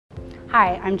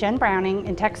Hi, I'm Jen Browning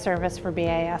in Tech Service for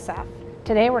BASF.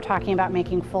 Today we're talking about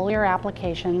making foliar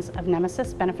applications of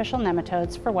Nemasys beneficial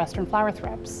nematodes for Western Flower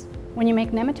Thrips. When you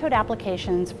make nematode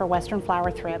applications for Western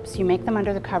Flower Thrips, you make them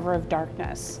under the cover of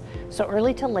darkness. So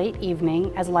early to late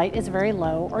evening as light is very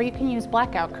low, or you can use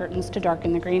blackout curtains to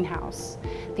darken the greenhouse.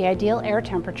 The ideal air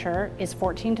temperature is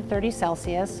 14 to 30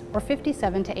 Celsius or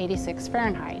 57 to 86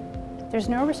 Fahrenheit. There's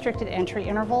no restricted entry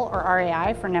interval or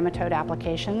RAI for nematode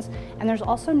applications, and there's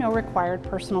also no required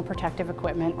personal protective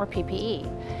equipment or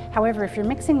PPE. However, if you're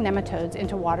mixing nematodes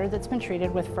into water that's been treated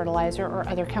with fertilizer or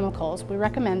other chemicals, we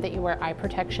recommend that you wear eye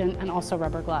protection and also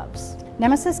rubber gloves.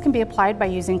 Nemasys can be applied by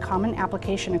using common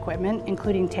application equipment,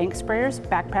 including tank sprayers,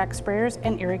 backpack sprayers,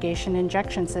 and irrigation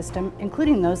injection system,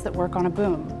 including those that work on a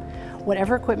boom.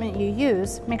 Whatever equipment you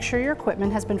use, make sure your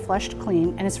equipment has been flushed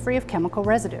clean and is free of chemical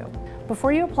residue.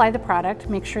 Before you apply the product,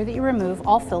 make sure that you remove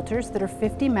all filters that are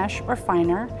 50 mesh or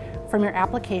finer from your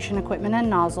application equipment and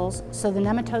nozzles so the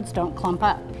nematodes don't clump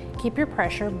up. Keep your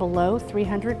pressure below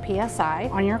 300 psi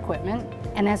on your equipment,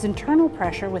 and as internal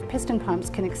pressure with piston pumps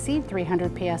can exceed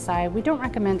 300 psi, we don't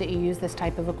recommend that you use this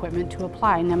type of equipment to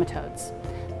apply nematodes.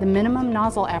 The minimum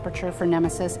nozzle aperture for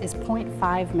Nemasys is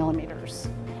 0.5 millimeters.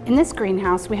 In this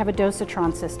greenhouse, we have a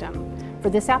dosatron system.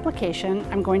 For this application,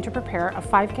 I'm going to prepare a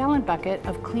 5-gallon bucket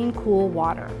of clean, cool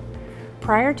water.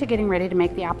 Prior to getting ready to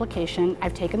make the application,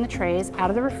 I've taken the trays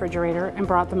out of the refrigerator and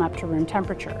brought them up to room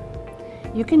temperature.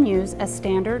 You can use a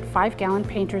standard 5-gallon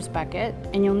painter's bucket,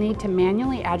 and you'll need to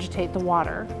manually agitate the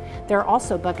water. There are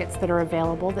also buckets that are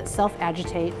available that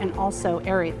self-agitate and also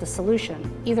aerate the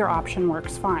solution. Either option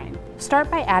works fine. Start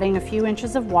by adding a few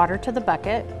inches of water to the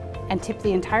bucket and tip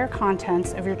the entire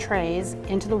contents of your trays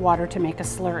into the water to make a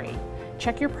slurry.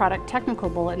 Check your product technical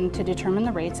bulletin to determine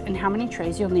the rates and how many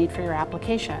trays you'll need for your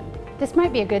application. This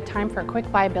might be a good time for a quick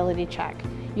viability check.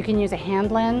 You can use a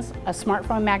hand lens, a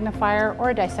smartphone magnifier, or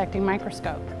a dissecting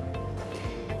microscope.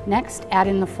 Next, add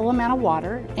in the full amount of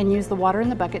water and use the water in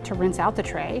the bucket to rinse out the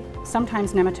tray.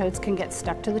 Sometimes nematodes can get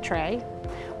stuck to the tray.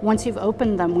 Once you've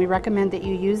opened them, we recommend that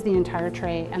you use the entire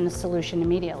tray and the solution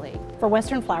immediately. For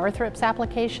Western Flower Thrips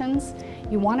applications,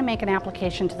 you want to make an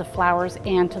application to the flowers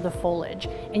and to the foliage,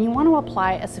 and you want to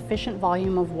apply a sufficient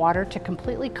volume of water to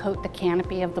completely coat the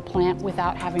canopy of the plant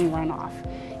without having runoff.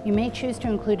 You may choose to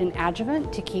include an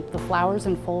adjuvant to keep the flowers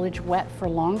and foliage wet for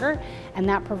longer, and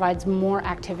that provides more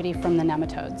activity from the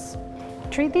nematodes.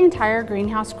 Treat the entire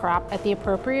greenhouse crop at the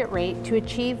appropriate rate to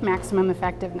achieve maximum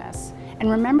effectiveness. And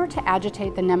remember to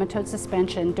agitate the nematode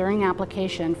suspension during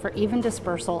application for even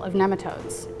dispersal of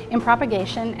nematodes. In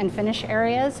propagation and finish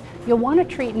areas, you'll want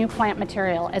to treat new plant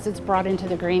material as it's brought into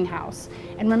the greenhouse.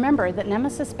 And remember that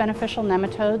Nemasys beneficial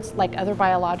nematodes, like other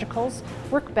biologicals,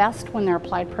 work best when they're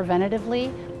applied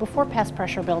preventatively before pest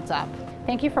pressure builds up.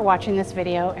 Thank you for watching this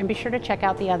video, and be sure to check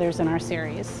out the others in our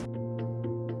series.